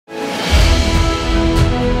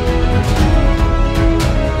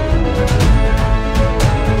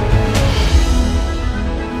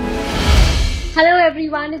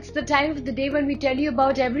everyone, it's the time of the day when we tell you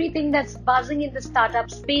about everything that's buzzing in the startup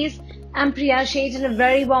space. I'm Priya Shade and a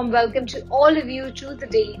very warm welcome to all of you to the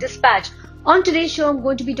Daily Dispatch. On today's show, I'm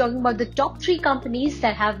going to be talking about the top 3 companies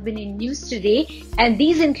that have been in news today, and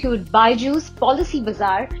these include Byju's, Policy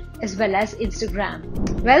Bazaar, as well as Instagram.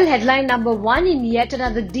 Well, headline number 1, in yet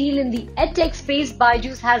another deal in the edtech space,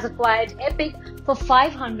 Byju's has acquired Epic for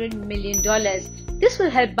 $500 million. This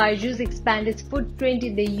will help Byju's expand its footprint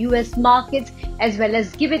in the US markets as well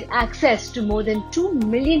as give it access to more than 2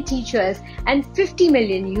 million teachers and 50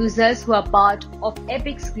 million users who are part of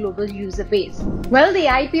Epic's global user base. Well, the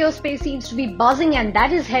IPO space seems to be buzzing, and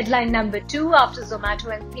that is headline number 2 after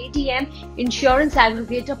Zomato and Paytm. Insurance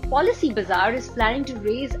aggregator Policy Bazaar is planning to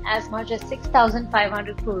raise as much as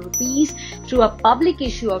 6,500 crore rupees through a public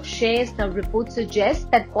issue of shares. Now, reports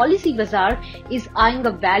suggest that Policy Bazaar is eyeing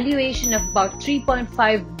a valuation of about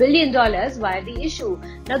 $3.5 billion via the issue.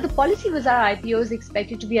 Now, the Policy Bazaar IPO is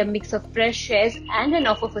expected to be a mix of fresh shares and an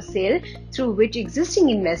offer for sale through which existing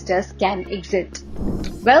investors can exit.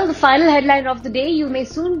 Well, the final headline of the day, you may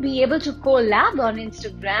soon be able to collab on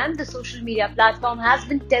Instagram. The social media platform has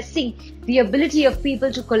been testing the ability of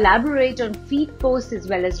people to collaborate on feed posts as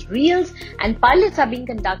well as reels, and pilots are being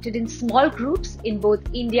conducted in small groups in both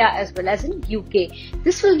India as well as in UK.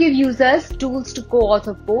 This will give users tools to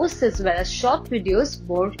co-author posts as well as short videos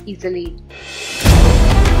more easily.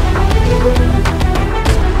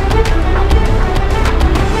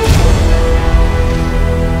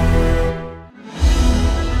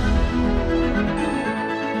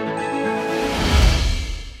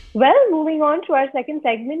 Well, moving on to our second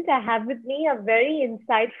segment, I have with me a very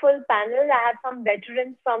insightful panel. I have some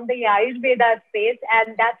veterans from the Ayurveda space,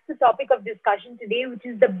 and that's the topic of discussion today, which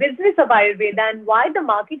is the business of Ayurveda and why the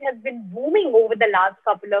market has been booming over the last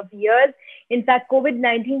couple of years. In fact,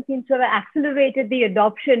 COVID-19 seems to have accelerated the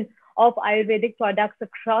adoption of Ayurvedic products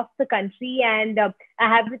across the country. And I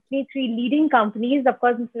have with me 3 leading companies. Of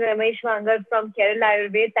course, Mr. Ramesh Vangal from Kerala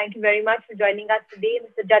Ayurveda. Thank you very much for joining us today.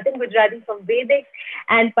 Mr. Jatin Gujrati from Vedix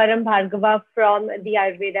and Param Bhargava from the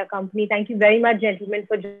Ayurveda company. Thank you very much, gentlemen,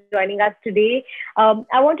 for joining us today.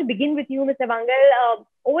 I want to begin with you, Mr. Vangal.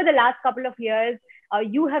 Over the last couple of years,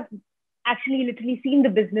 you have actually literally seen the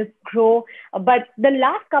business grow, but the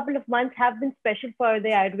last couple of months have been special for the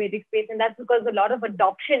Ayurvedic space, and that's because a lot of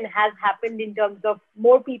adoption has happened in terms of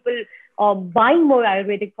more people buying more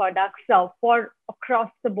Ayurvedic products for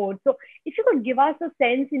across the board. So if you could give us a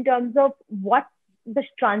sense in terms of what the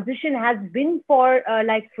transition has been for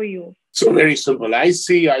you. So very simple. I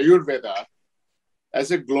see Ayurveda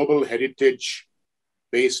as a global heritage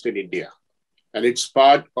based in India, and it's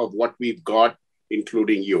part of what we've got,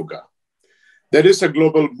 including yoga. There is a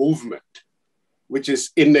global movement which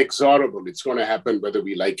is inexorable. It's going to happen whether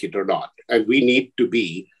we like it or not. And we need to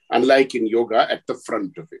be, unlike in yoga, at the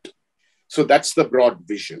front of it. So that's the broad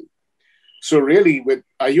vision. So really with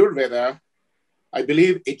Ayurveda, I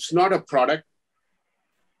believe it's not a product.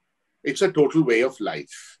 It's a total way of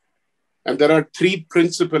life. And there are 3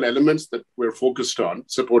 principal elements that we're focused on,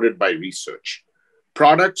 supported by research: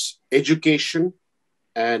 products, education,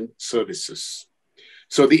 and services.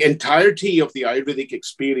 So the entirety of the Ayurvedic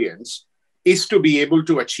experience is to be able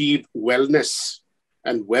to achieve wellness.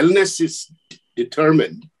 And wellness is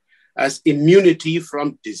determined as immunity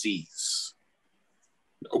from disease.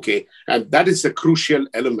 Okay, and that is the crucial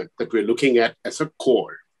element that we're looking at as a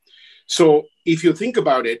core. So if you think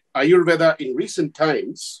about it, Ayurveda in recent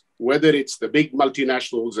times, whether it's the big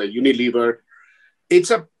multinationals or Unilever,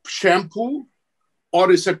 it's a shampoo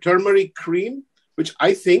or it's a turmeric cream, which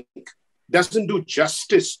I think doesn't do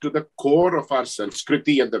justice to the core of our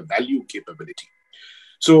Sanskriti and the value capability.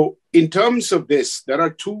 So in terms of this, there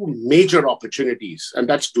are 2 major opportunities, and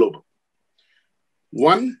that's global.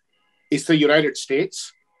 One is the United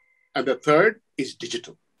States, and the third is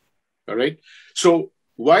digital. All right. So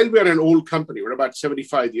while we're an old company, we're about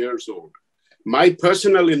 75 years old, my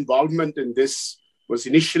personal involvement in this was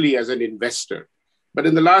initially as an investor. But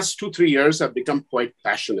in the last 2-3 years, I've become quite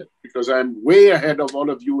passionate because I'm way ahead of all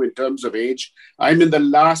of you in terms of age. I'm in the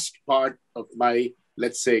last part of my,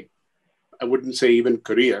 let's say, I wouldn't say even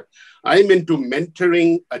career. I'm into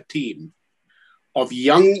mentoring a team of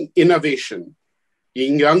young innovators,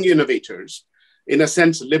 in a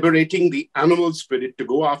sense, liberating the animal spirit to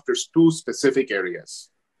go after 2 specific areas.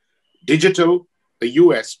 Digital, the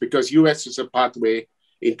US, because US is a pathway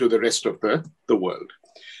into the rest of the world.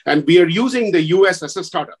 And we are using the US as a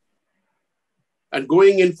startup and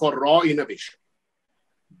going in for raw innovation,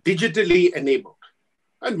 digitally enabled.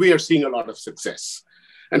 And we are seeing a lot of success.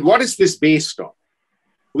 And what is this based on?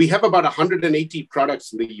 We have about 180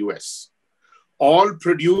 products in the US, all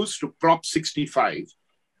produced to Prop 65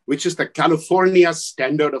 which is the California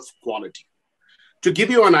standard of quality. To give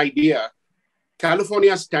you an idea,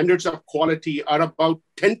 California standards of quality are about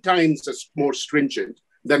 10 times more stringent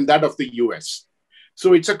than that of the US.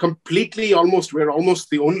 So it's a completely we're almost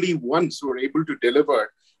the only ones who are able to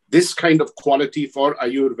deliver this kind of quality for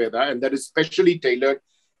Ayurveda, and that is specially tailored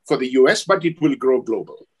for the US, but it will grow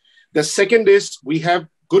global. The second is we have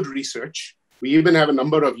good research. We even have a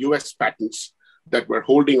number of US patents that we're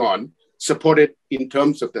holding on, supported in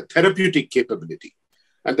terms of the therapeutic capability.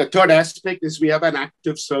 And the third aspect is we have an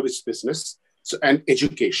active service business and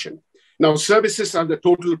education. Now, services are the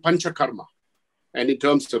total panchakarma, and in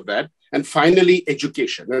terms of that, and finally,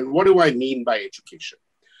 education. And what do I mean by education?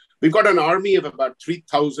 We've got an army of about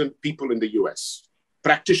 3,000 people in the US,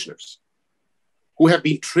 practitioners, who have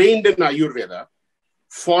been trained in Ayurveda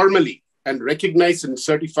formally and recognized and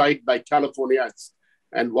certified by California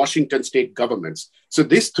and Washington state governments. So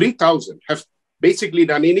these 3,000 have basically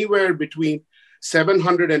done anywhere between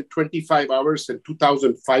 725 hours and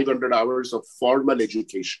 2,500 hours of formal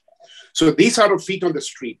education. So these are our feet on the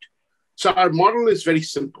street. So our model is very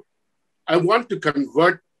simple. I want to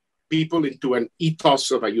convert people into an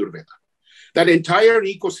ethos of Ayurveda. That entire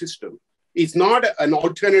ecosystem is not an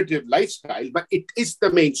alternative lifestyle, but it is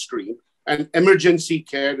the mainstream, and emergency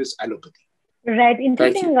care is allopathy. Right.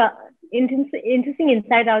 Interesting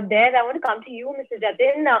insight out there. I want to come to you, Mr.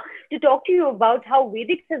 Jatin, to talk to you about how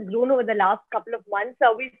Vedix has grown over the last couple of months.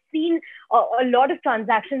 We've seen a lot of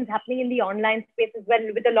transactions happening in the online space as well,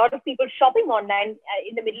 with a lot of people shopping online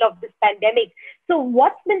in the middle of this pandemic. So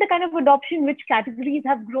what's been the kind of adoption? Which categories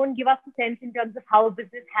have grown? Give us a sense in terms of how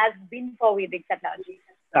business has been for Vedix at large.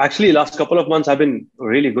 Actually, last couple of months have been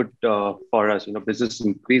really good for us. Business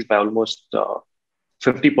increased by almost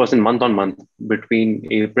 50% month on month between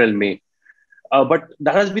April and May. But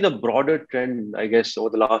that has been a broader trend, I guess, over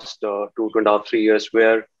the last 2.5, 3 years,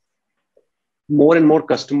 where more and more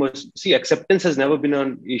customers see acceptance has never been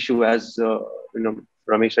an issue, as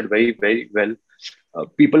Ramesh said very, very well.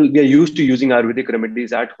 People get used to using Ayurvedic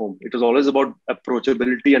remedies at home. It was always about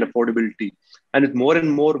approachability and affordability, and with more and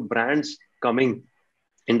more brands coming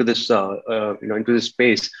into this into this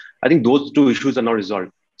space, I think those two issues are now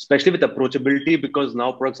resolved. Especially with approachability, because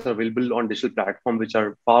now products are available on digital platforms, which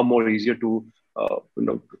are far more easier to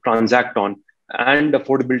transact on, and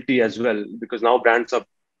affordability as well, because now brands are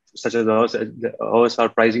such as ours are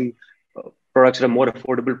pricing products at a more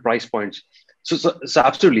affordable price points. So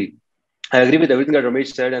absolutely, I agree with everything that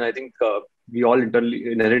Ramesh said, and I think we all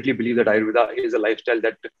inherently believe that Ayurveda is a lifestyle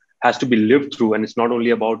that has to be lived through, and it's not only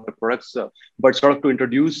about the products, but sort of to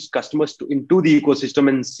introduce customers into the ecosystem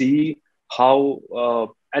and see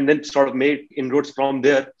how, and then sort of make inroads from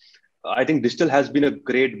there. I think digital has been a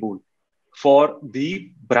great boon for the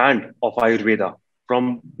brand of Ayurveda,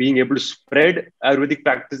 from being able to spread Ayurvedic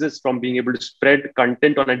practices, from being able to spread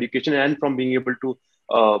content on education, and from being able to,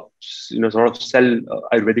 sort of sell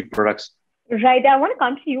Ayurvedic products. Right. I want to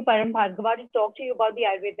come to you, Param, Bhargava, to talk to you about the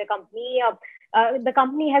Ayurveda company. The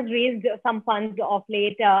company has raised some funds of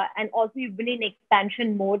late, and also you've been in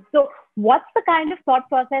expansion mode. So what's the kind of thought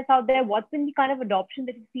process out there? What's been the kind of adoption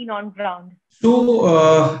that you've seen on ground?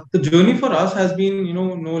 So the journey for us has been,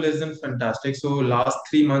 no less than fantastic. So last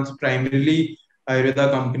 3 months, primarily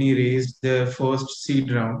Ayurveda company raised their first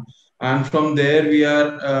seed round. And from there, we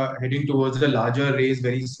are heading towards a larger raise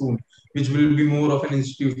very soon, which will be more of an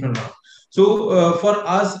institutional round. So for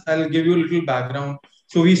us, I'll give you a little background.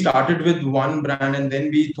 So we started with one brand, and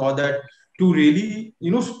then we thought that to really,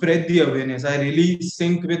 spread the awareness, I really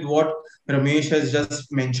sync with what Ramesh has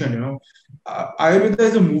just mentioned. Ayurveda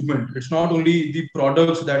is a movement. It's not only the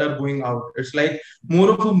products that are going out. It's like more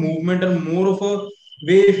of a movement and more of a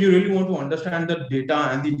way, if you really want to understand the data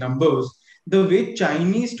and the numbers, the way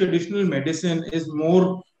Chinese traditional medicine is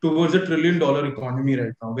more towards a $1 trillion economy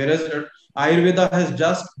right now, whereas Ayurveda has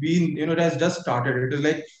just been, it has just started. It is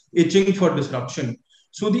like itching for disruption.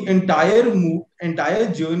 So the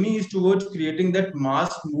entire journey is towards creating that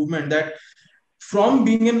mass movement, that from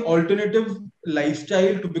being an alternative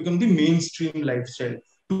lifestyle to become the mainstream lifestyle,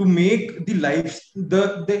 to make the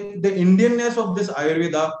Indianness of this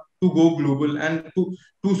Ayurveda to go global, and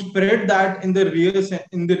to spread that in the real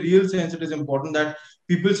sense. It is important that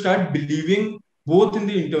people start believing both in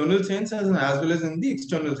the internal sense as well as in the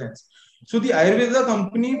external sense. So the Ayurveda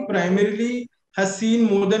company primarily has seen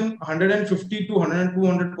more than 150 to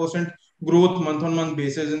 200% growth month on month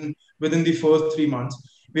basis within the first 3 months.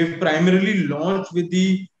 We've primarily launched with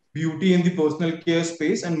the beauty in the personal care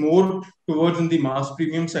space and more towards in the mass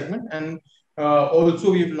premium segment. And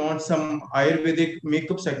also we've launched some Ayurvedic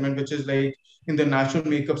makeup segment, which is like in the natural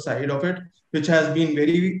makeup side of it, which has been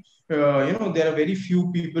very there are very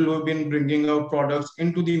few people who have been bringing out products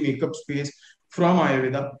into the makeup space from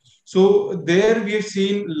Ayurveda. So there we have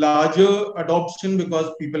seen larger adoption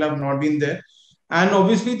because people have not been there. And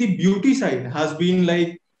obviously the beauty side has been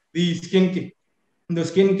like the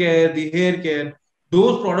skincare, the hair care.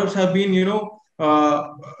 Those products have been,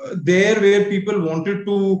 there where people wanted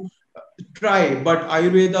to try, but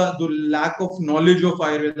Ayurveda, the lack of knowledge of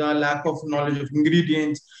Ayurveda, lack of knowledge of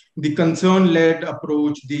ingredients, the concern-led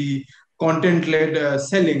approach, the content-led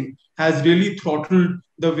selling has really throttled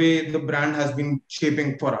the way the brand has been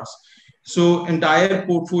shaping for us. So entire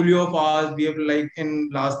portfolio of ours, we have like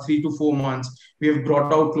in last 3 to 4 months, we have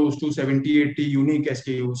brought out close to 70, 80 unique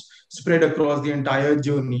SKUs spread across the entire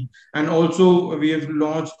journey. And also we have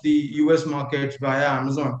launched the US markets via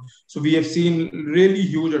Amazon. So we have seen really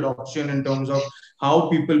huge adoption in terms of how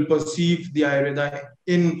people perceive the Ayurveda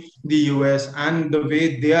in the US and the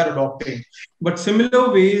way they are adopting. But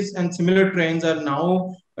similar ways and similar trends are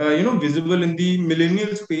now visible in the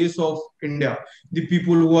millennial space of India. The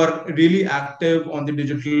people who are really active on the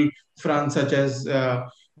digital front, such as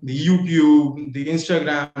the YouTube, the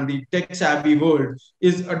Instagram, the tech savvy world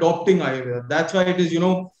is adopting Ayurveda. That's why it is,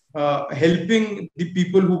 helping the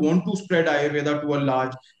people who want to spread Ayurveda to a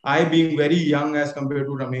large. I being very young as compared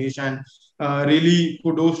to Ramesh, and really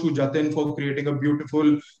kudos to Jatin for creating a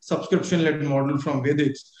beautiful subscription-led model from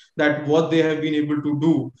Vedix, that what they have been able to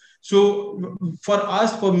do. So for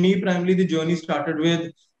us, for me, primarily the journey started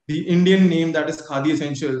with the Indian name, that is Khadi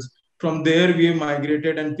Essentials. From there, we have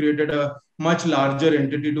migrated and created a much larger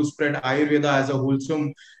entity to spread Ayurveda as a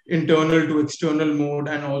wholesome internal to external mode,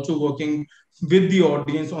 and also working with the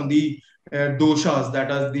audience on the doshas,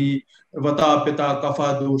 that is the Vata, Pitta,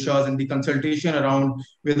 Kapha doshas, and the consultation around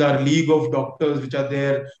with our league of doctors, which are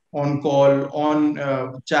there on call, on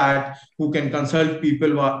chat, who can consult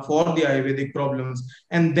people for the Ayurvedic problems,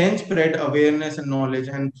 and then spread awareness and knowledge,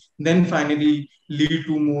 and then finally lead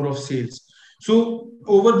to more of sales. So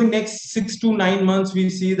over the next 6 to 9 months, we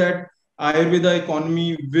see that Ayurveda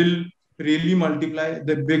economy will really multiply.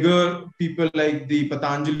 The bigger people like the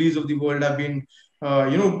Patanjalis of the world have been,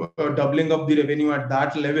 doubling up the revenue at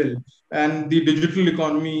that level. And the digital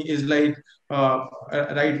economy is like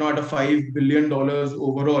right now at a $5 billion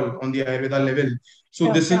overall on the Ayurveda level.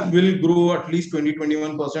 So this will grow at least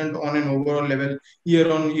 20-21% on an overall level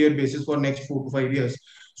year on year basis for next 4 to 5 years.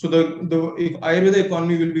 So the Ayurveda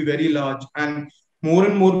economy will be very large, and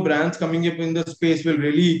more brands coming up in the space will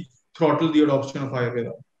really throttle the adoption of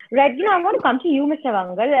Ayurveda. Right. I want to come to you, Mr.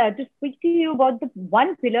 Vangal, to speak to you about the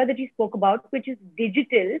one pillar that you spoke about, which is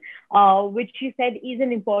digital, which you said is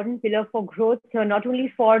an important pillar for growth, not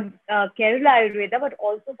only for Kerala Ayurveda, but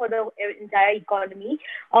also for the entire economy.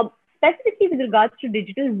 Specifically with regards to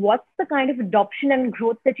digital, what's the kind of adoption and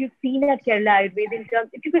growth that you've seen at Kerala Ayurveda in terms,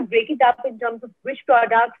 if you could break it up in terms of which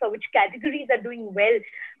products or which categories are doing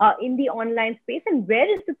well in the online space, and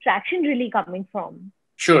where is the traction really coming from?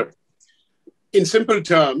 Sure. In simple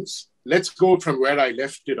terms, let's go from where I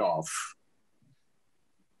left it off.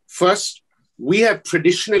 First, we have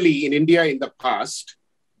traditionally in India in the past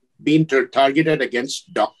been targeted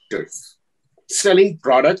against doctors, selling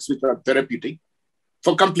products which are therapeutic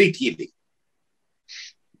for complete healing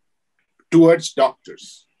towards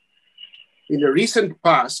doctors. In the recent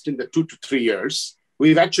past, in the 2 to 3 years,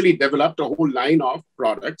 we've actually developed a whole line of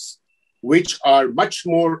products which are much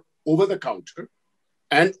more over the counter,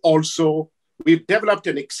 and also we've developed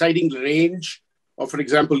an exciting range of, for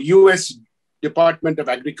example, US Department of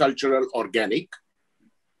Agricultural Organic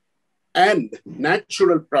and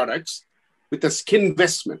natural products with a skin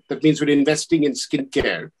investment. That means we're investing in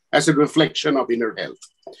skincare as a reflection of inner health.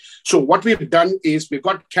 So what we've done is we've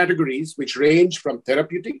got categories which range from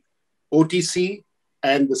therapeutic, OTC,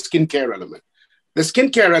 and the skincare element. The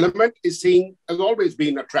skincare element has always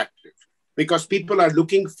been attractive because people are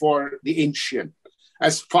looking for the ancient.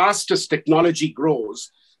 As fast as technology grows,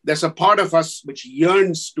 there's a part of us which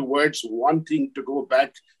yearns towards wanting to go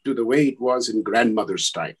back to the way it was in grandmother's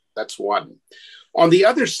time. That's one. On the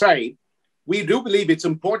other side, we do believe it's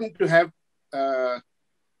important to have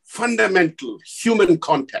fundamental human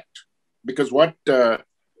contact, because what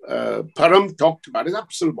Param talked about is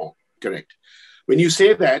absolutely correct. When you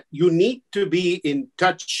say that, you need to be in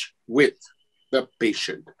touch with the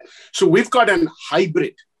patient. So we've got a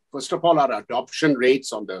hybrid. First of all, our adoption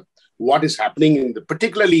rates on what is happening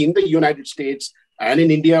particularly in the United States and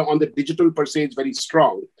in India on the digital per se is very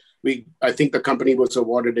strong. I think the company was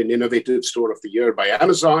awarded an Innovative Store of the Year by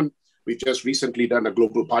Amazon. We've just recently done a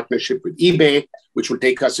global partnership with eBay, which will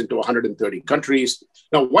take us into 130 countries.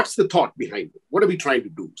 Now, what's the thought behind it? What are we trying to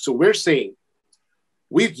do? So we're saying,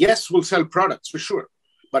 we'll sell products for sure,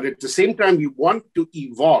 but at the same time, we want to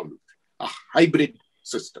evolve a hybrid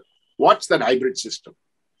system. What's that hybrid system?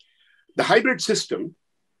 The hybrid system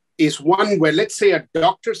is one where, let's say, a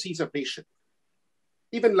doctor sees a patient,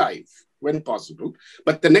 even live when possible,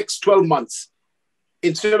 but the next 12 months,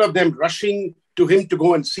 instead of them rushing to him to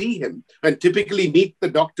go and see him and typically meet the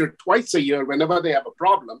doctor twice a year whenever they have a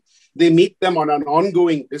problem, they meet them on an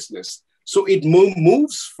ongoing business. So it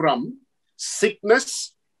moves from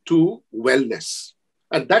sickness to wellness.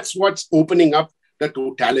 And that's what's opening up the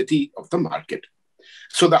totality of the market.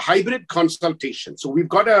 So the hybrid consultation. So we've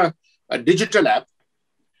got a digital app,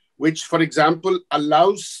 which, for example,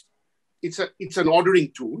 allows, it's an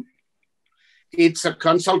ordering tool, it's a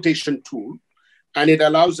consultation tool, and it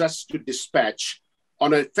allows us to dispatch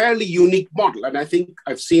on a fairly unique model. And I think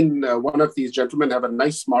I've seen one of these gentlemen have a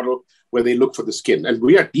nice model where they look for the skin. And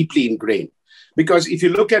we are deeply ingrained. Because if you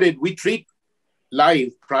look at it, we treat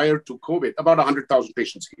live prior to COVID about 100,000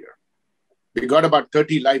 patients here. We got about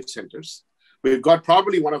 30 live centers. We've got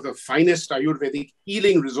probably one of the finest Ayurvedic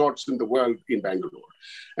healing resorts in the world in Bangalore.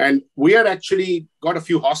 And we are actually got a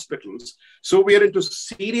few hospitals. So we are into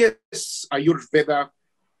serious Ayurveda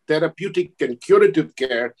therapeutic and curative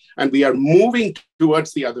care, and we are moving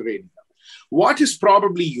towards the other area. What is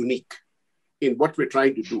probably unique in what we're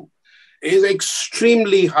trying to do is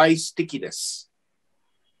extremely high stickiness.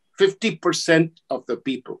 50% of the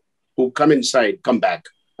people who come inside come back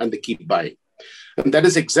and they keep buying. And that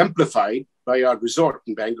is exemplified by our resort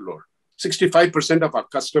in Bangalore. 65% of our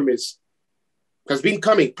customers has been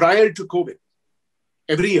coming prior to COVID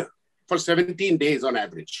every year for 17 days on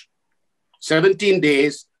average. 17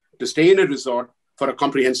 days to stay in a resort for a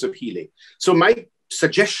comprehensive healing. So my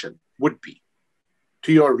suggestion would be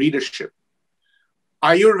to your readership,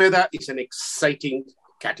 Ayurveda is an exciting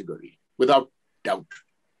category, without doubt.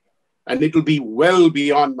 And it will be well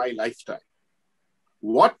beyond my lifetime.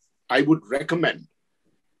 What I would recommend,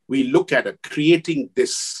 we look at creating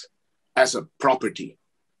this as a property.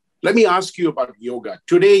 Let me ask you about yoga.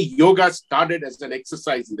 Today, yoga started as an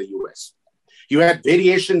exercise in the US. You had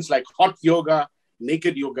variations like hot yoga,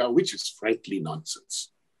 naked yoga, which is frankly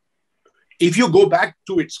nonsense. If you go back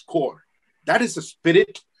to its core, that is a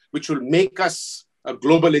spirit which will make us a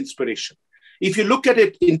global inspiration. If you look at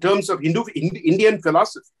it in terms of Indian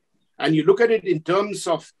philosophy, and you look at it in terms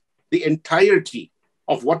of the entirety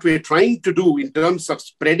of what we're trying to do in terms of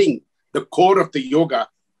spreading the core of the yoga,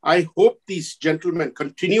 I hope these gentlemen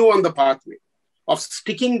continue on the pathway of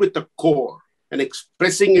sticking with the core and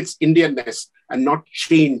expressing its Indianness and not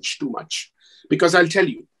change too much. Because I'll tell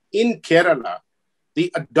you, in Kerala,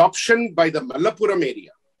 the adoption by the Malappuram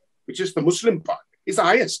area, which is the Muslim part, is the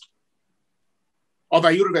highest of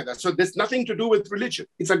Ayurveda. So there's nothing to do with religion.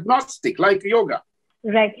 It's agnostic, like yoga.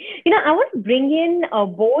 Right. I want to bring in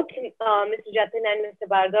both Mr. Jatin and Mr.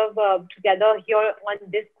 Bhargava together here on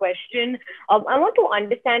this question. I want to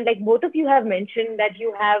understand, like both of you have mentioned that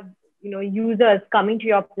you have, users coming to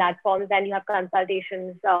your platforms and you have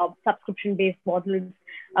consultations, subscription-based models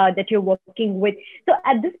that you're working with. So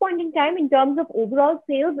at this point in time, in terms of overall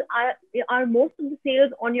sales, are most of the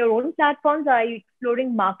sales on your own platforms? Are you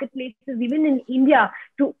exploring marketplaces, even in India,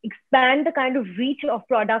 to expand the kind of reach of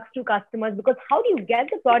products to customers? Because how do you get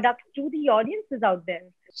the products to the audiences out there?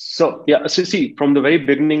 So see, from the very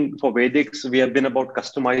beginning for Vedix, we have been about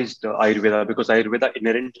customized Ayurveda, because Ayurveda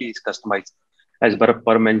inherently is customized. As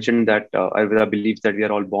Param mentioned, that Ayurveda believes that we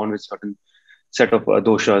are all born with certain set of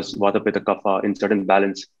doshas, Vata, Pitta, Kapha, in certain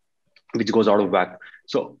balance, which goes out of whack.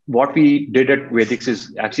 So what we did at Vedix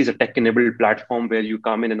is actually a tech-enabled platform where you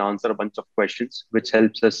come in and answer a bunch of questions, which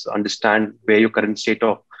helps us understand where your current state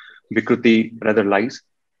of Vikruti rather lies,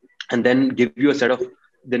 and then give you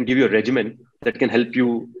a regimen that can help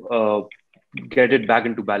you get it back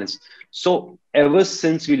into balance. So ever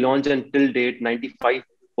since we launched until date,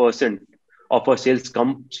 95% of our sales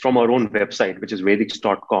comes from our own website, which is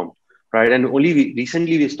Vedix.com, right? And only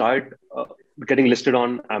recently we started getting listed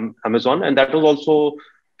on Amazon, and that was also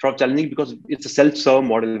sort of challenging because it's a self-serve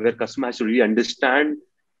model where customer has to really understand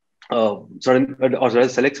certain, or rather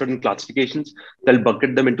select certain classifications. They'll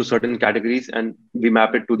bucket them into certain categories, and we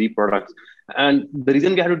map it to the products. And the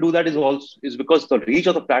reason we have to do that is because the reach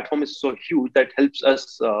of the platform is so huge that helps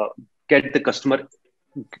us get the customer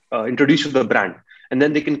introduced to the brand, and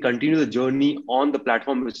then they can continue the journey on the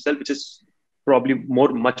platform itself, which is probably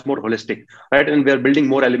much more holistic, right? And we are building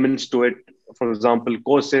more elements to it. For example,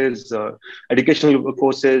 courses, educational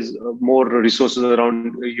courses, more resources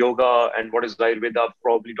around yoga and what is Ayurveda,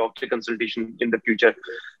 probably doctor consultation in the future.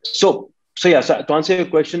 So to answer your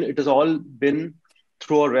question, it has all been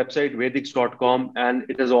through our website, Vedix.com, and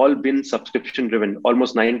it has all been subscription driven.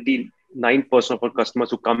 Almost 90% 9% of our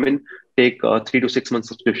customers who come in take 3 to 6 months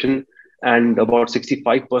subscription, and about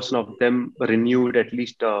 65% of them renewed at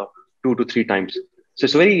least 2 to 3 times. So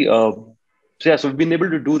it's very so we've been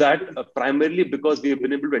able to do that primarily because we've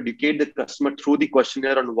been able to educate the customer through the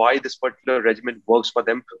questionnaire on why this particular regimen works for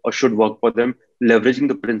them or should work for them, leveraging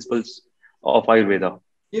the principles of Ayurveda.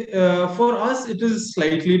 For us, it is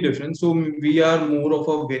slightly different. So we are more of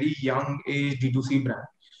a very young age D2C brand.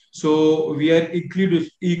 So we are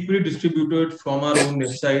equally distributed from our own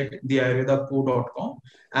website, the ayurvedaco.com,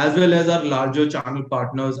 as well as our larger channel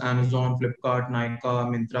partners, Amazon, Flipkart, Nykaa,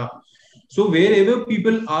 Myntra. So wherever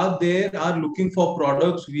people are there are looking for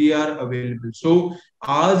products, we are available. So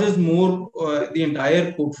ours is more, the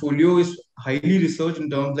entire portfolio is highly researched in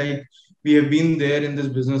terms like we have been there in this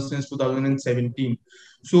business since 2017.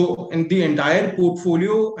 So in the entire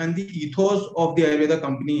portfolio and the ethos of the Ayurveda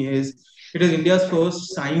company is, it is India's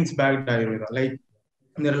first science-backed Ayurveda. Like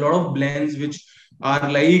there are a lot of blends which are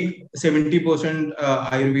like 70%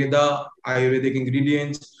 Ayurvedic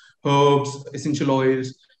ingredients, herbs, essential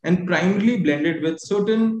oils, and primarily blended with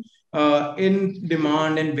certain in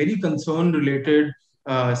demand and very concern related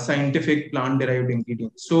scientific plant derived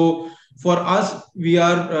ingredients. So for us, we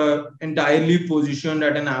are entirely positioned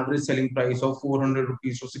at an average selling price of 400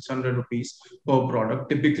 rupees to 600 rupees per product,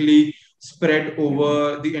 typically spread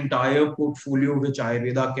over the entire portfolio which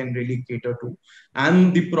Ayurveda can really cater to.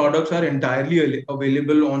 And the products are entirely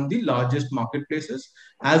available on the largest marketplaces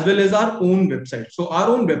as well as our own website. So our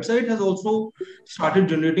own website has also started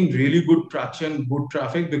generating really good traction, good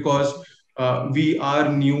traffic, because we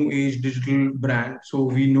are new age digital brand. So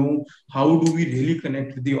we know how do we really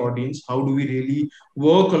connect with the audience, how do we really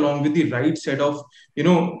work along with the right set of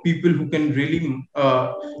people who can really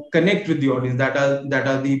connect with the audience. That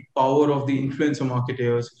are the power of the influencer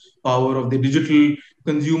marketers, power of the digital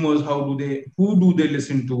consumers. Who do they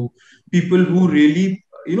listen to? People who really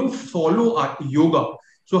follow our yoga.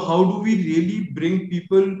 So how do we really bring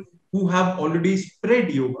people who have already spread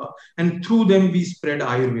yoga, and through them we spread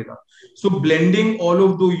Ayurveda? So blending all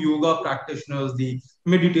of the yoga practitioners, the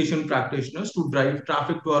meditation practitioners, to drive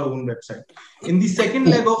traffic to our own website. In the second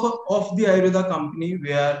leg of the Ayurveda company,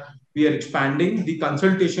 where we are expanding, the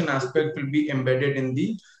consultation aspect will be embedded in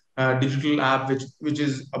the digital app, which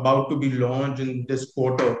is about to be launched in this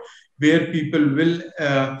quarter, where people will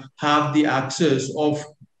have the access of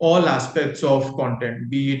all aspects of content,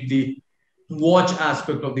 be it the watch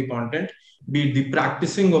aspect of the content, be it the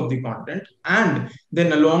practicing of the content, and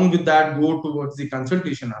then along with that go towards the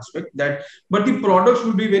consultation aspect. But the products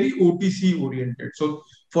will be very OTC oriented. So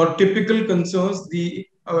for typical concerns,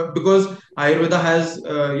 because Ayurveda has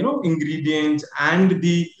ingredients and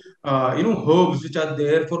the herbs which are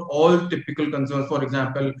there for all typical concerns. For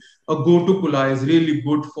example, a gotukula is really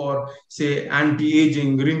good for, say,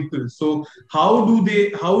 anti-aging, wrinkles. So how do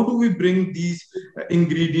we bring these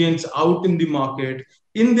ingredients out in the market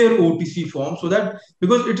in their OTC form, so that,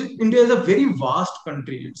 because India is a very vast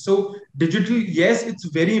country. So digital, yes, it's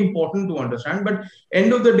very important to understand, but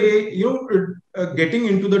end of the day, getting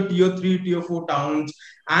into the tier 3, tier 4 towns,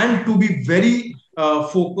 and to be very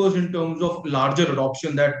focused in terms of larger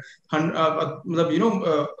adoption, that 130,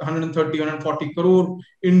 140 crore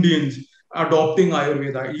Indians adopting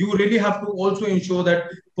Ayurveda, you really have to also ensure that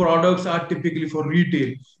products are typically for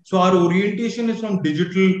retail. So our orientation is from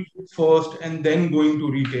digital first and then going to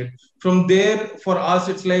retail. From there, for us,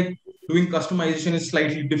 it's like doing customization is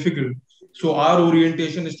slightly difficult. So our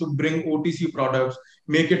orientation is to bring OTC products,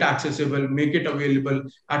 make it accessible, make it available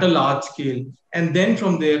at a large scale. And then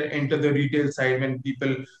from there, enter the retail side when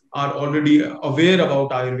people are already aware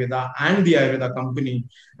about Ayurveda and the Ayurveda company,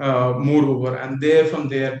 moreover, and from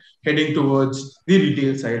there, heading towards the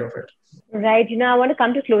retail side of it. Right. I want to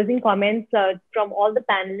come to closing comments from all the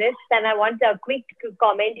panelists, and I want a quick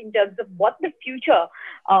comment in terms of what the future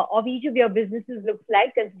of each of your businesses looks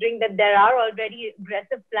like, considering that there are already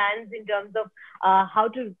aggressive plans in terms of how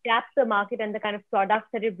to tap the market and the kind of products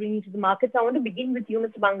that you're bringing to the market. So I want to begin with you,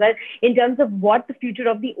 Mr. Vangal, in terms of what the future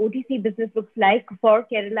of the OTC business looks like for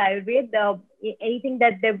Kerala Ayurveda. Anything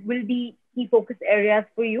that there will be key focus areas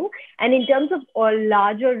for you, and in terms of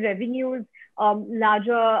larger revenues,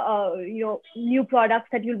 larger new products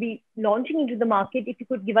that you'll be launching into the market, if you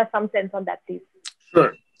could give us some sense on that, please.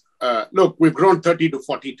 Sure. Look, we've grown 30 to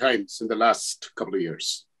 40 times in the last couple of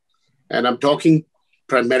years, and I'm talking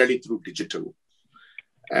primarily through digital.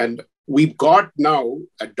 And we've got now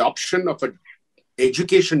adoption of an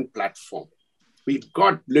education platform. We've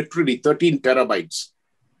got literally 13 terabytes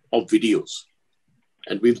of videos,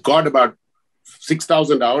 and we've got about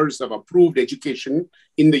 6,000 hours of approved education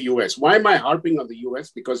in the US. Why am I harping on the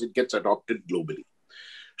US? Because it gets adopted globally.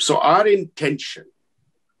 So our intention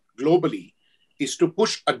globally is to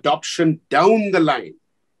push adoption down the line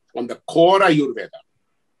on the core Ayurveda.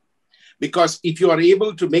 Because if you are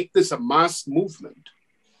able to make this a mass movement,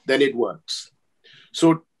 then it works.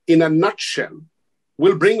 So in a nutshell,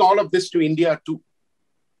 we'll bring all of this to India too.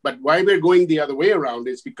 But why we're going the other way around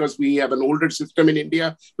is because we have an older system in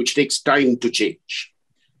India, which takes time to change.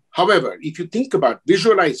 However, if you think about,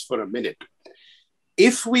 visualize for a minute,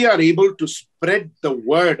 if we are able to spread the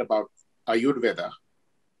word about Ayurveda,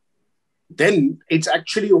 then it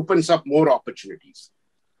actually opens up more opportunities.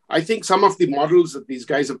 I think some of the models that these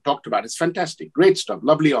guys have talked about is fantastic. Great stuff.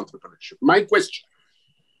 Lovely entrepreneurship. My question,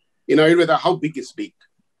 in Ayurveda, how big is big?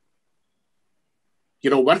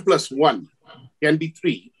 1 plus 1 can be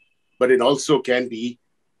 3, but it also can be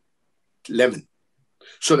 11.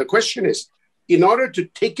 So the question is, in order to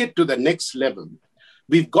take it to the next level,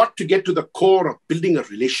 we've got to get to the core of building a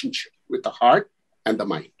relationship with the heart and the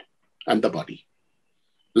mind and the body.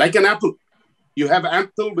 Like an apple. You have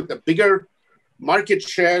Apple with a bigger market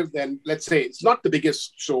share than, let's say, it's not the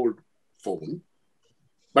biggest sold phone,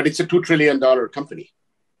 but it's a $2 trillion company,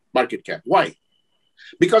 market cap. Why?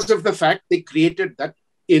 Because of the fact they created that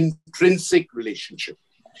intrinsic relationship.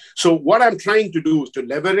 So what I'm trying to do is to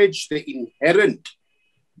leverage the inherent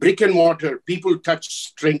brick and mortar, people touch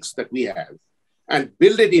strengths that we have and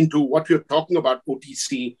build it into what we're talking about,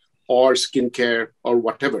 OTC or skincare or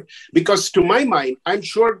whatever. Because to my mind, I'm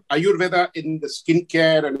sure Ayurveda in the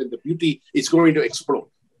skincare and in the beauty is going to explode.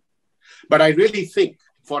 But I really think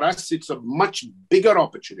for us, it's a much bigger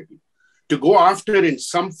opportunity to go after in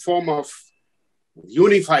some form of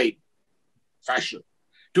unified fashion,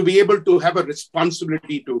 to be able to have a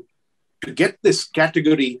responsibility to get this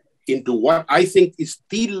category into what I think is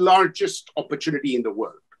the largest opportunity in the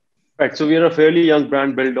world. Right. So we are a fairly young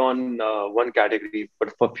brand built on one category,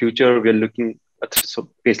 but for future, we are looking at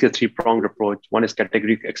basically a three-pronged approach. One is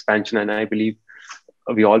category expansion, and I believe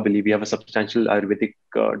we all believe we have a substantial Ayurvedic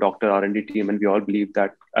doctor R&D team, and we all believe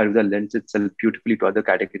that Ayurveda lends itself beautifully to other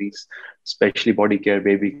categories, especially body care,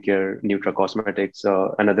 baby care, nutracosmetics,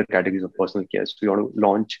 and other categories of personal care. So we want to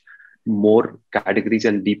launch more categories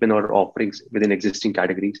and deepen our offerings within existing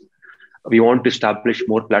categories. We want to establish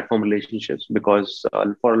more platform relationships because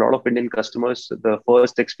for a lot of Indian customers, the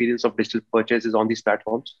first experience of digital purchase is on these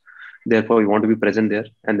platforms. Therefore, we want to be present there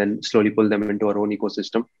and then slowly pull them into our own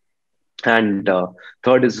ecosystem. And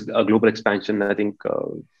third is a global expansion. I think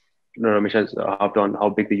Ramesh has harped on how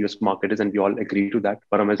big the US market is, and we all agree to that.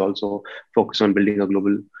 Param is also focused on building a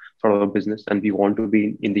global sort of a business, and we want to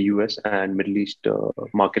be in the US and Middle East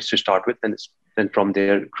markets to start with, and then from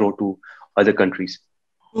there grow to other countries.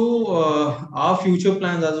 So our future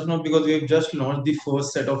plans as of now, because we have just launched the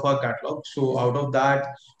first set of our catalog. So out of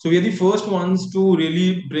that, so we are the first ones to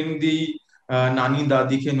really bring the Nani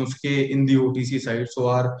Dadi ke nuske in the OTC side. So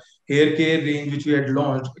our hair care range, which we had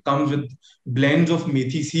launched, comes with blends of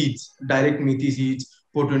methi seeds, direct methi seeds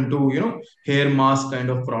put into hair mask kind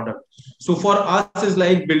of product. So for us, is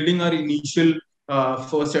like building our initial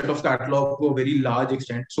first set of catalog to a very large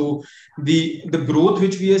extent. So the growth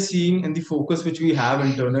which we are seeing and the focus which we have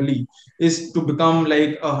internally is to become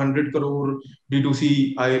like 100 crore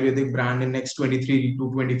D2C Ayurvedic brand in next 23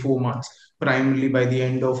 to 24 months, primarily by the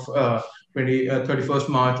end of 31st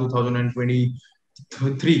March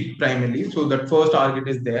 2023 primarily. So that first target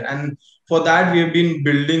is there, and for that we have been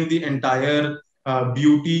building the entire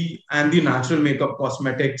beauty and the natural makeup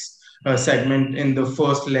cosmetics segment in the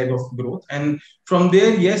first leg of growth. And from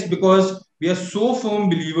there, yes, because we are so firm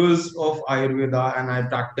believers of Ayurveda, and I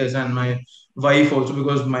practice, and my wife also,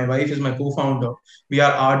 because my wife is my co-founder, we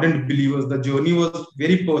are ardent believers. The journey was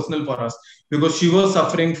very personal for us because she was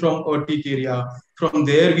suffering from urticaria. From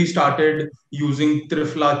there, we started using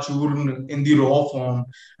Trifla Churn in the raw form.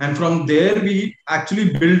 And from there, we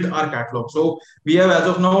actually built our catalog. So we have, as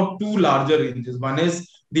of now, two larger ranges. One is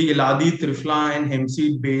the Eladi Trifla and hemp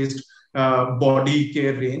seed based body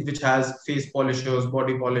care range, which has face polishers,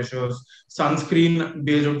 body polishers, sunscreen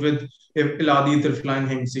based with Eladi Trifla and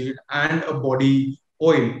hemp seed, and a body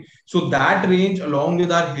oil. So that range, along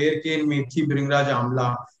with our hair care, Methi Bringraj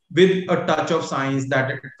Amla, with a touch of science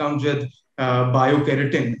that it comes with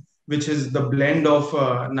biokeratin, which is the blend of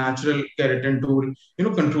natural keratin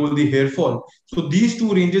to control the hair fall. So these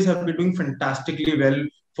two ranges have been doing fantastically well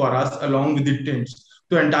for us, along with the tints.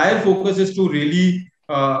 The entire focus is to really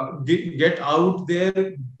get out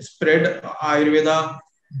there, spread Ayurveda,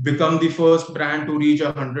 become the first brand to reach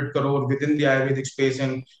 100 crore within the Ayurvedic space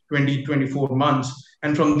in 20-24 months.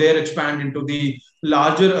 And from there, expand into the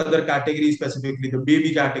larger other categories, specifically the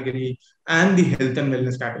baby category and the health and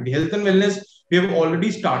wellness category. Health and wellness, we have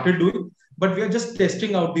already started doing, but we are just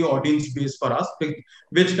testing out the audience base for us,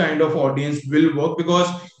 which kind of audience will work, because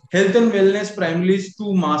health and wellness primarily is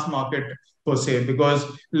too mass market per se, because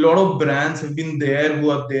a lot of brands have been there who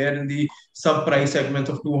are there in the sub price segments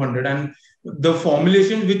of 200, and the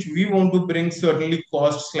formulation which we want to bring certainly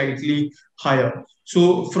cost slightly higher.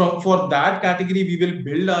 So for that category, we will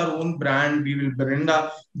build our own brand, we will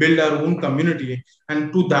build our own community,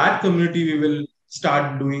 and to that community, we will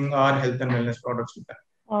start doing our health and wellness products with that.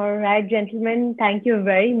 All right, gentlemen, thank you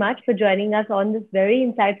very much for joining us on this very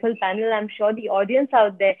insightful panel. I'm sure the audience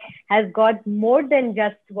out there has got more than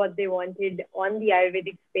just what they wanted on the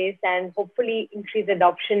Ayurvedic space, and hopefully increase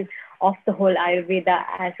adoption of the whole Ayurveda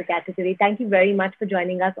as a category. Thank you very much for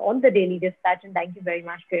joining us on the Daily Dispatch, and thank you very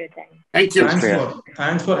much for your time. Thank you.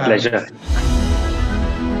 Thanks for having Pleasure. us.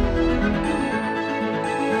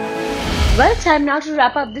 Well, time now to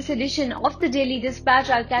wrap up this edition of the Daily Dispatch.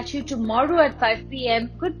 I'll catch you tomorrow at 5 p.m.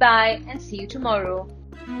 Goodbye and see you tomorrow.